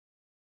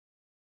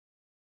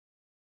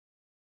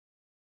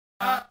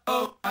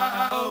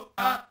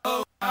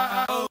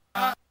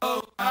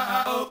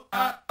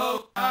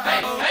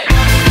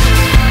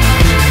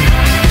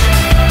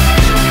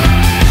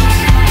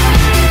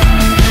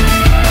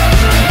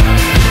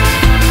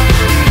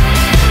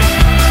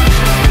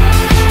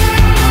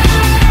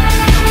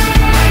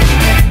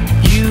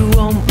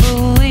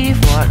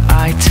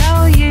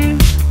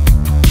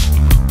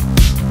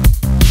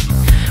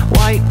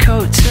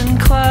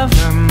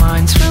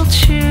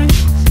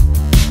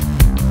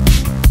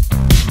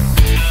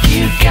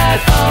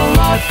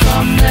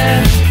From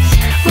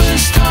this,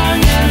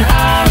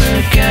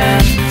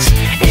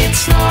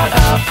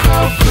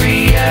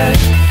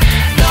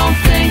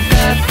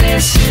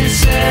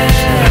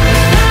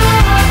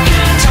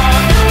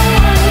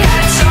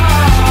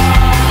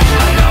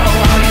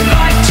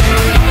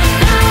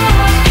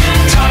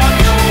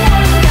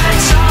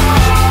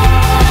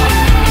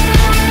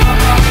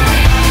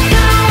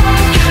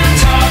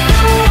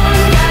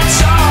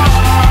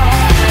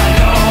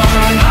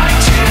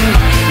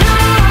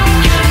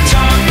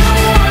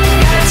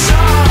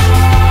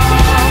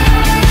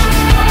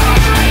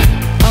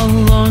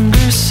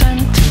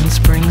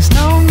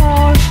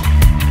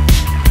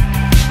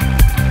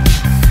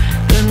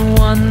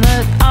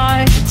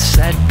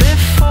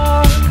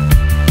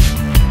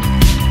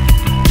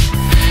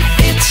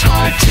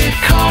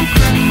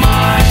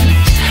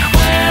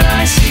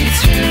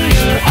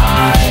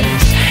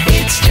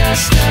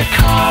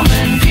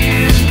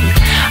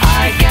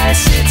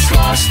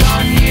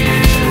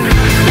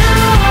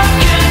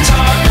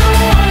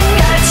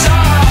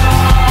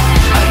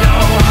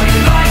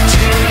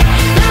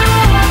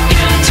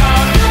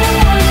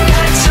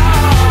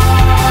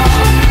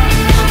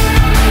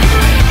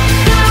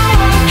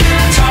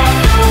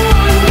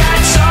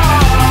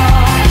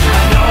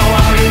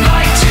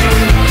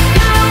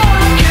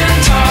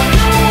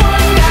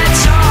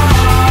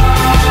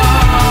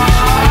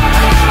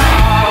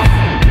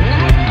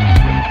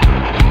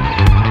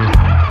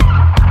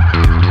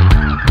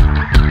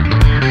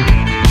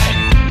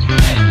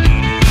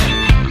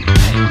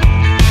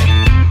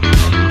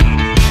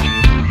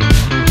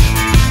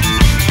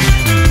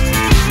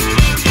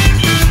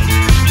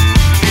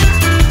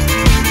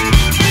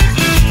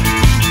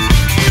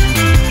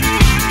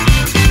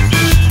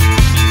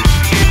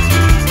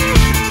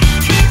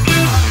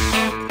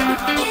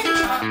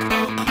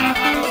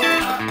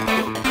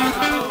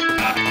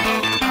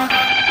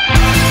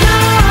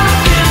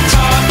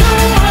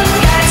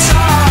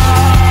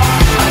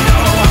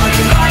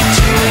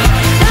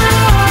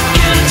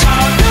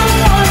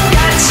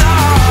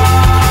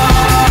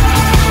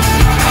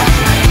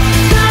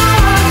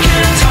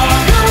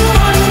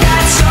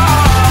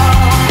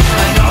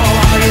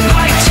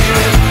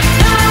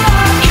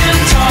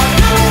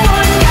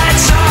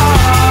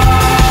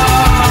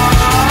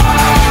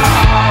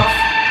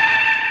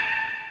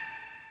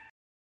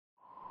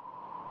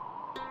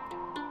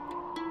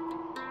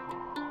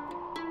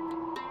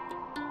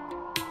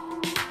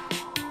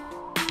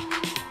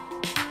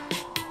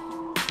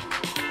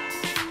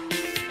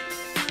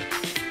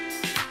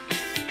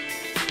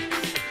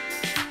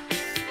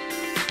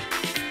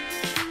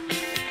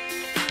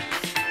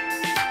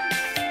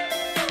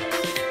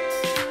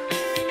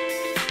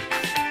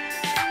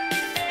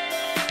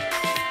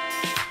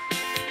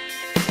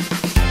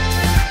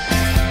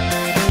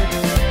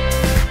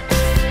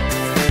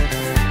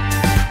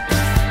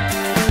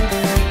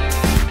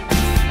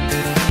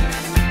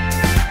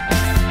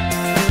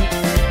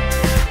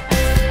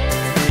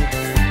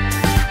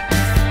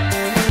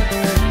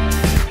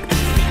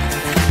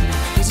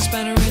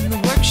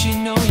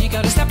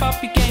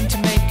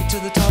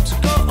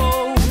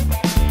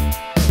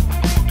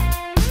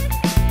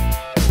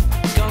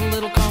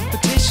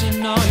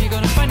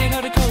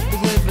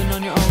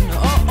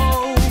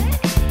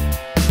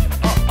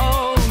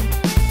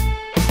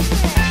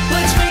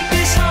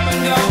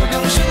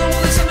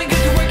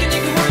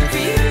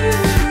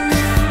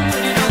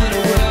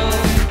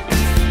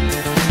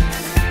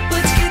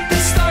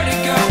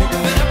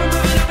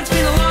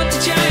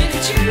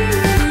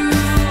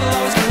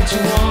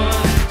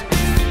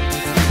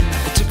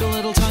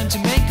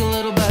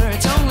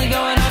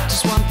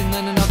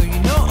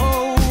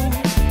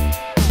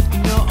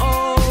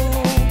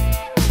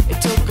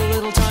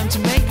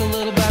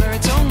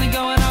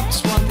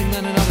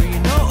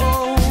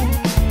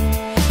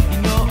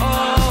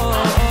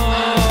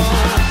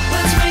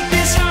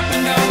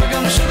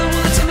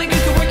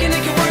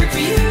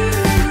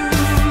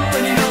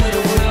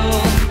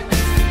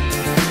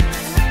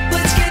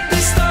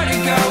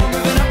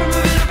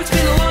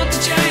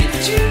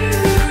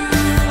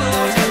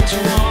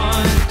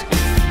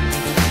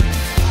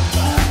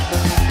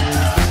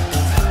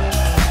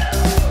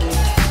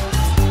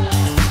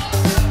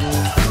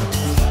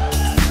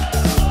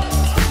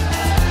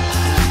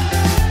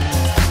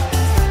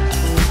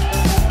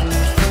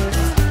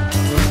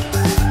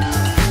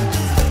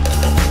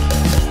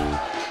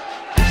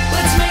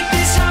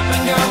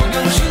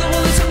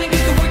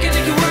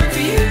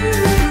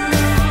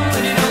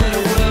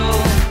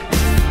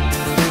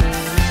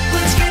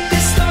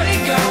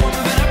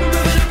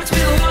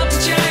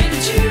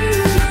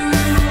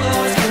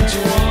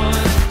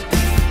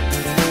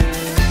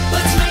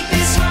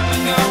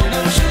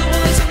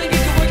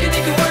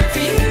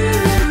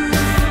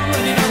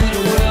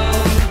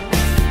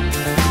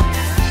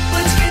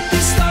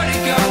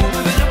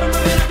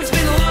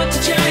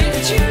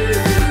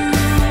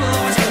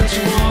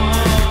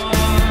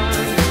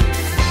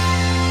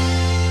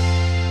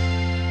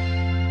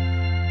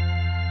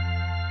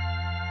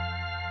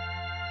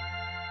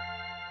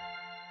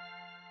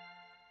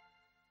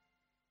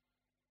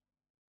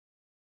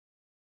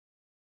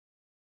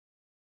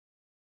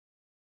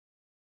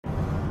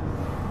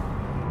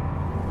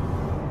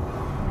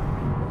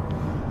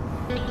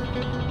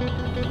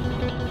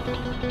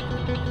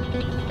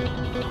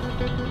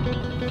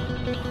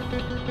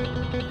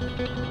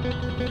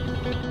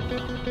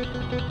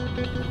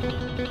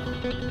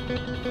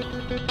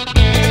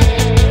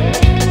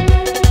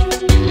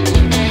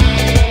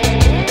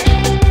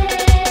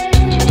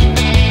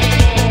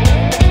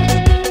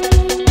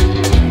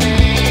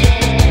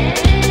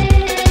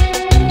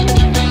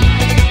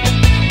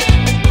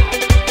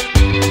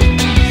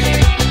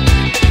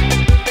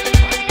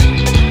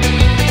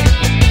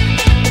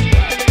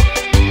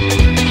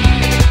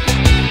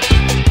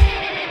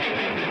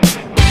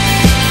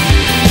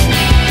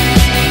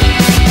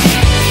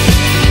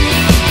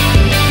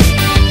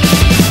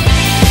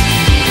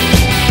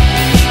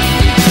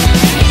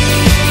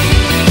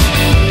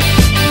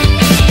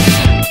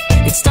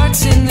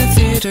 the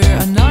theater,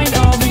 a night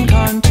of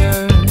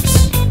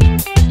encounters.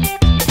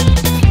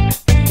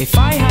 If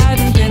I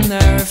hadn't been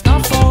there, if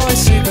not for a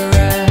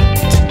cigarette,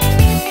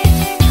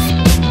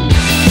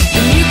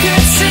 then you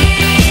could see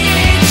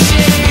it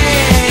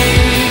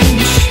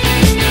change.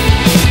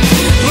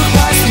 Look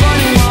past the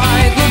burning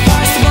light, look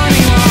past the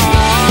burning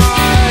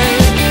light.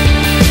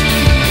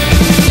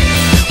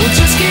 We'll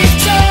just keep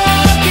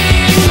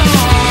talking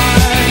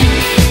on.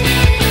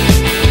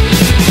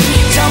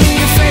 Tell me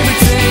your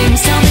favorite things,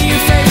 tell me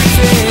your favorite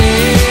things.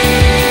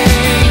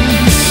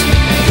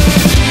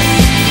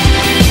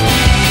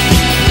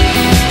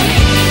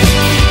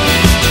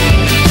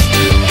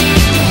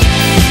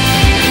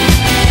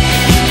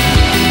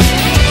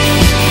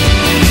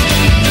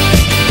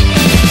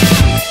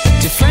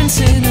 Difference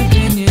in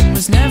opinion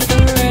was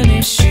never an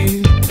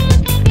issue.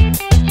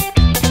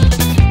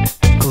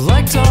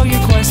 Collect all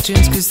your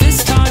questions, 'cause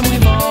this time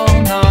we've all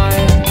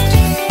night.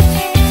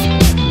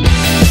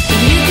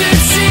 And you could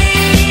see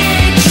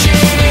it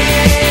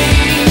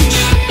change.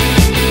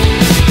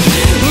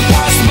 Look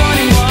past the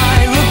burning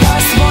light, look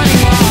past the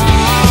burning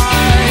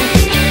light.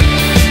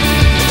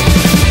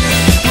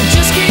 We'll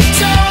just keep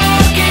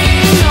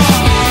talking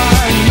on.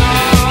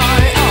 Oh,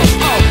 oh,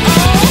 oh.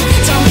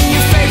 Tell me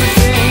your favorite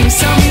things,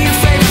 tell me your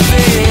favorite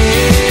things.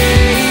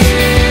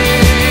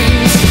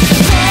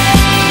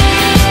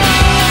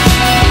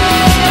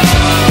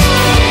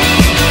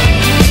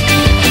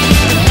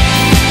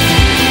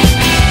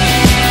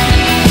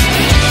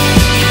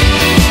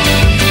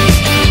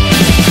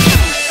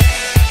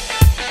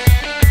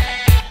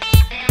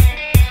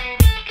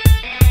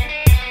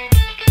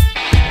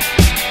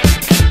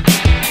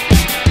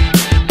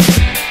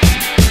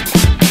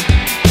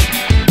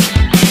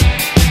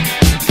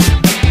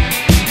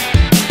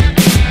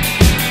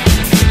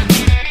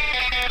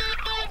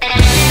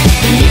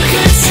 And you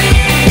could see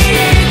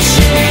it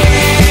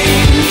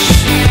change.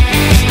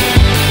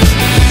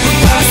 Look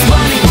past the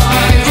burning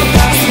light, look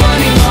past the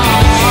burning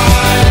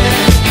light.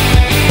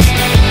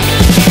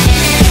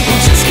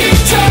 We'll just keep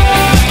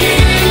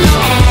talking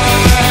on.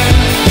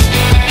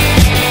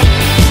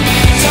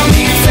 Tell me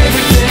your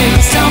favorite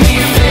things, tell me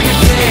your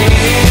favorite things.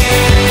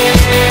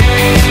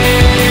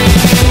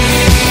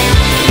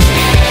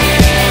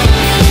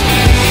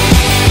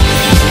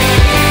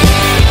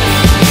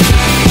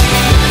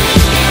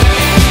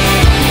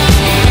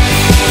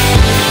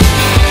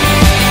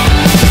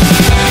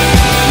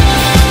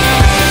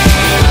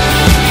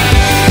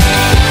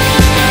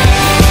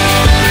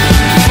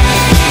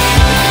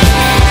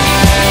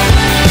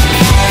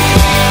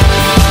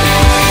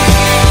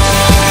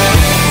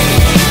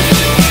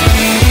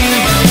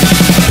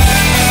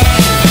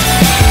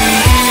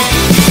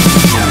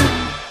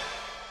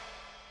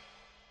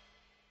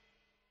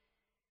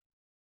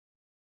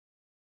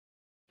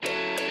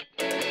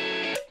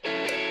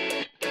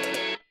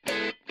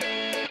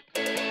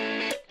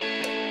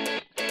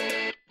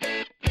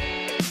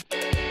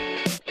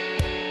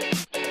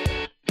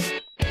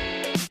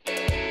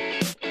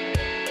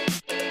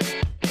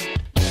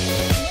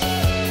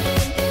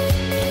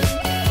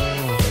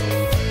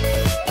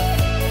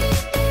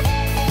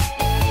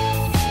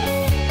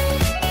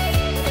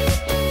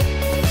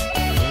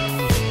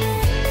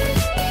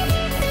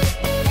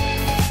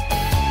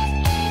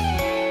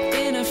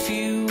 In a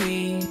few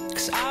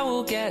weeks I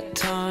will get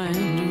time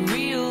to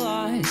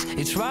realize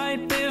it's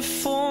right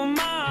before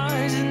my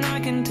eyes, and I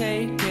can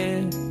take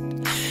it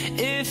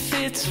if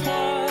it's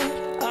what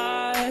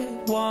I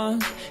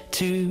want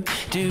to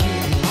do.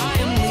 I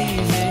am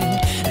leaving,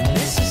 and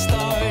this is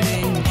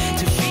starting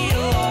to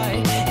feel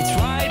like it's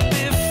right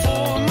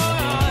before my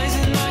eyes,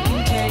 and I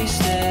can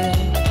taste it.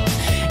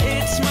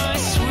 It's my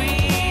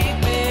sweet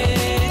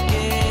beginning.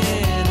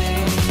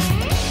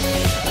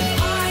 And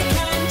I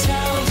can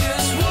tell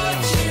just what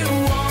you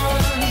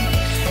want.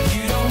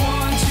 You don't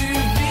want to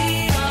be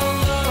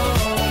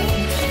alone.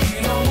 You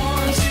don't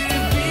want to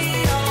be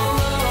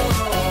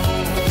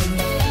alone.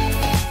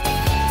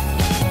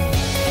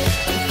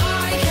 And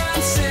I can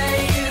say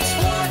it's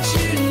what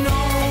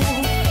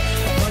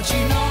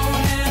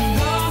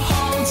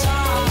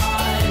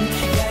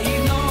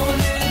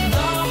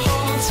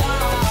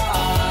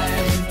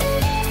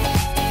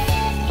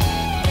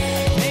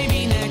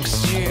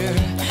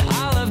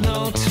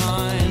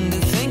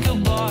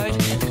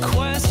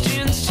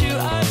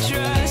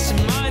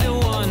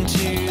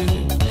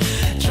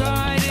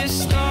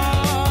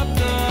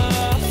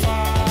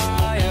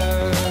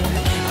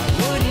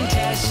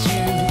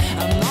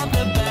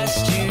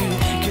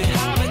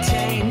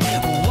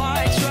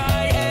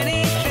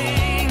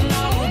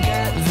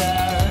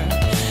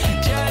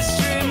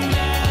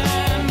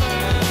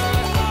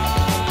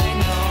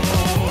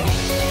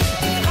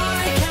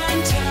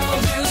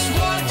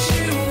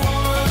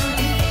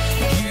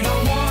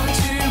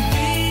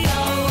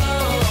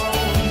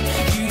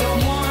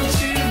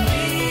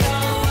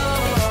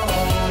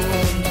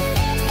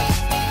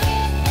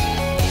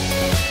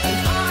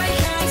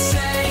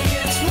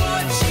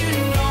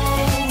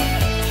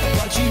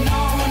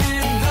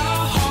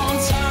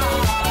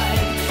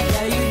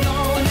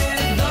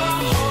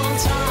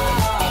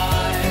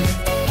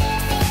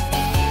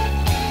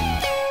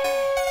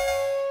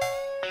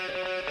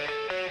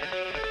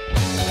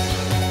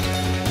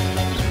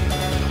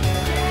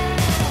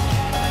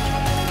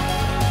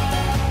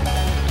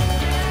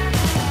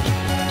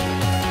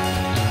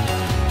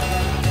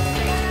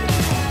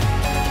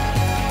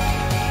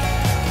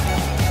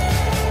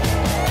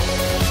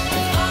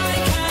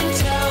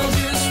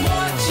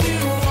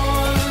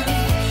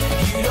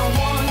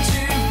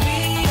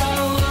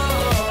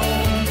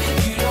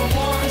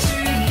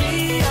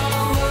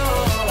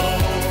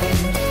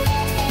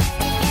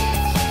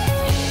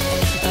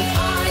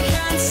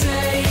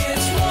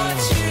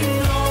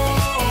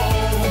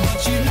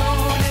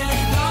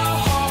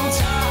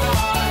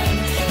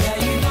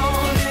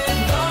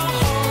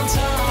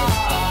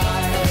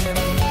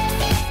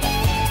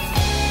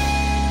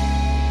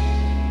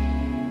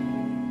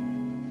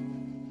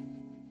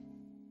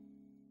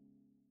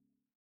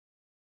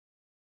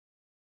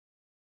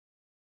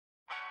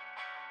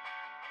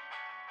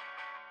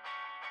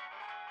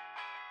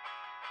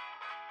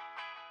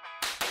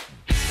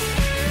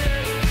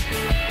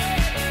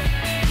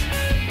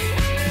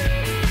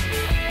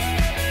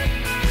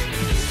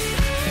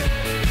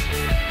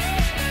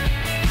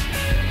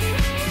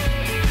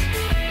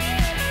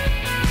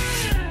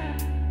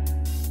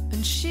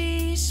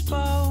she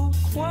spoke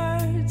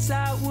words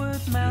that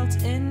would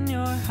melt in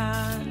your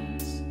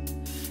hands.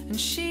 And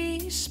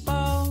she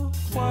spoke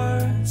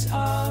words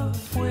of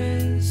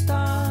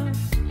wisdom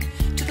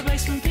to the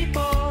basement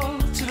people,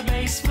 to the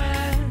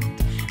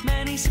basement.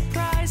 Many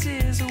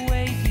surprises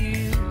await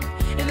you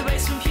in the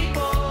basement,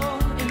 people,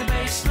 in the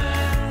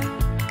basement.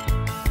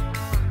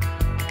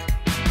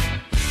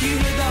 You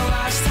heard that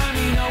last time,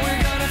 you know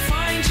we're gonna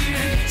find you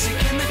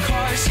sick in the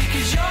car seat,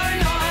 'cause you're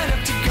not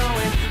up to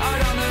going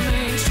out on the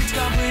main streets,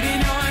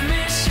 completing your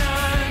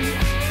mission.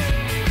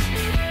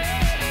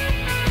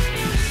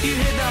 You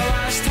heard that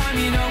last time,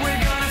 you know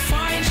we're gonna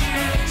find you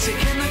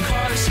sick in the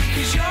car seat,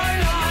 'cause you're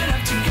not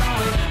up to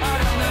going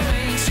out on the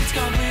main streets,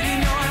 completing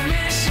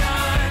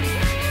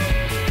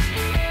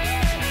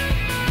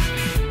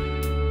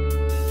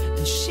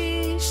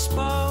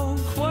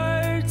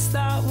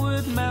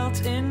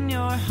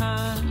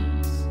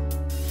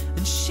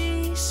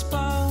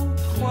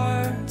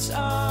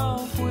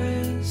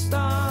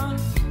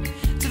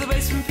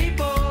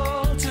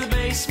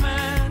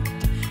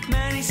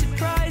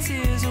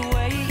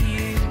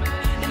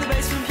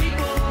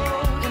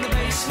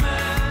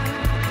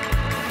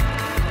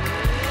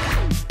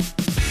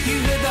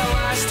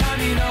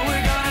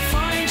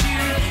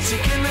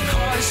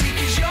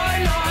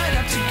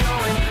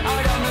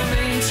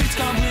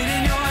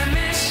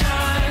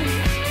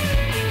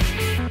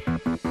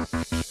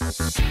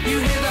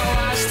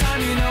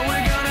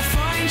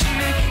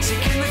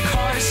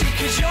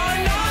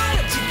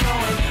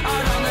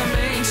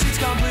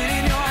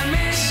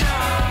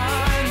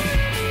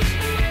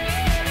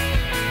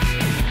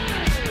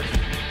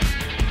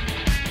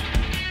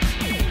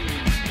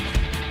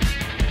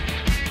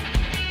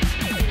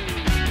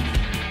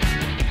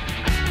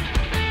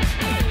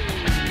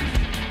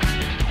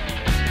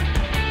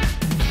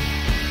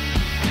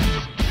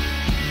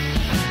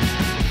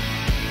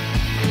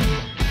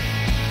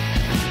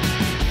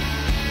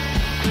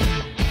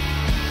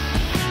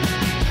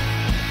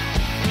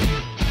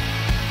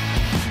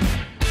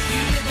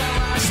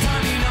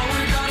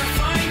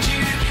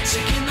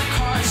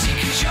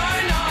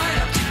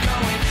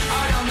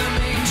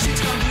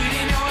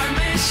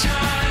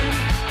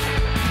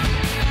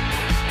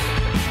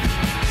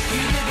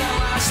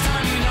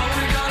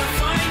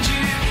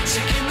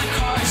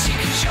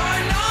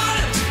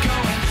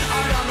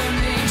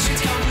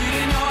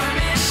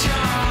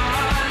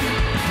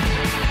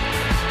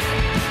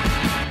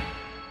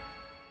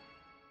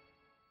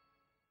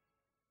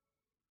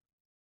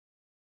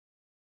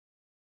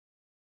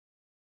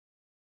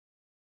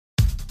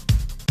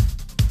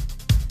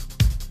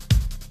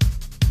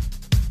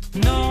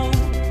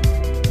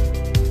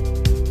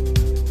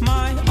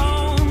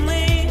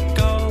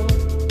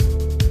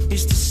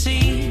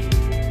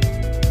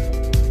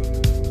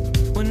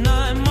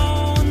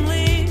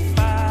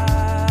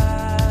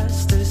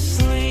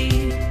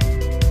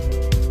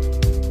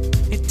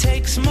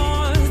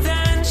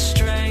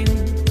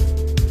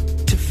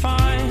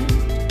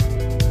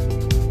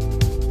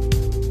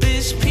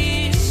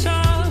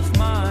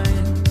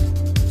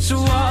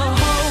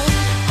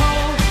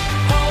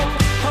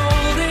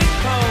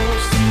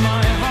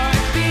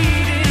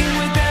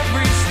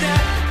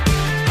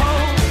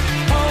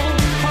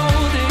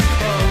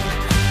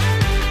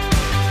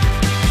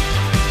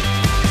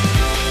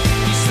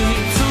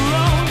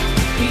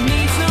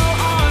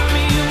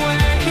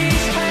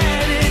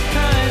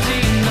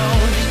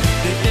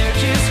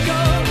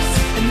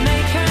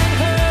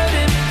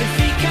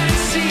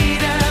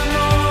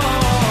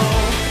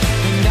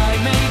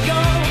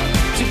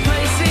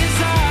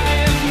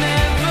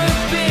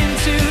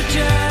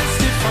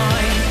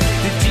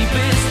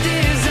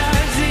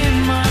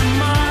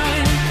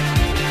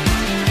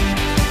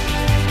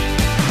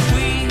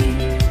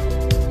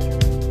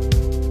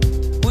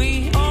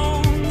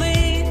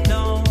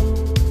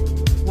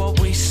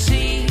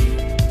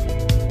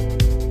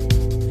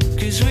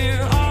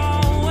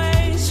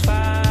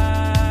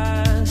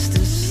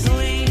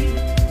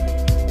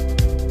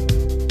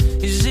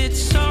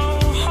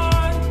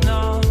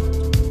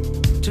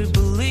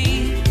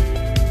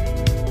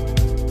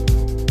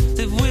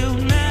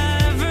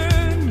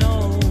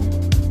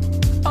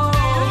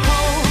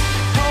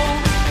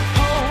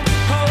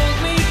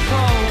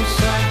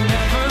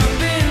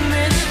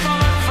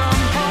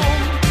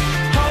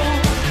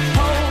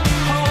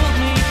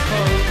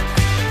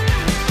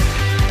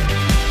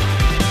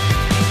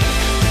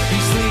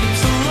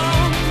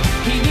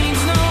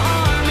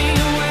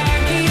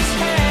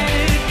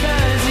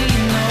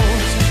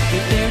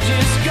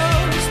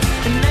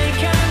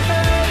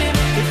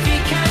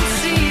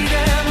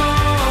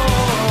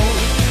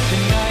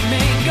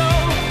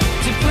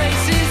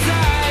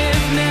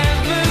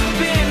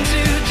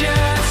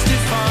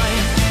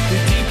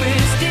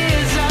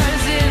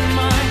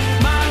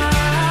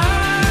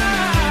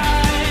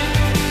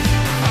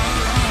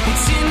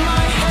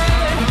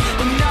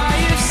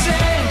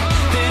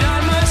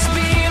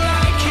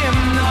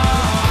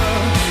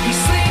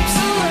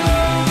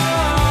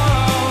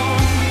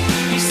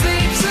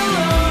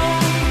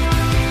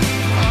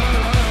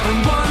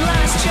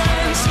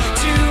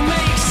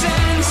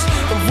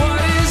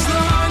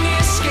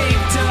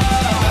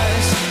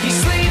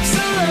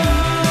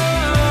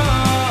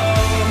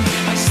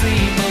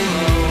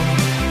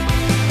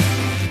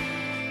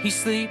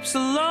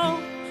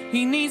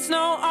needs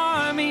no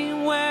army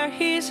where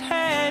he's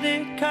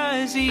headed,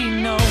 'cause he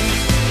knows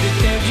that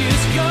they're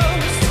just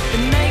ghosts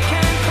and they can't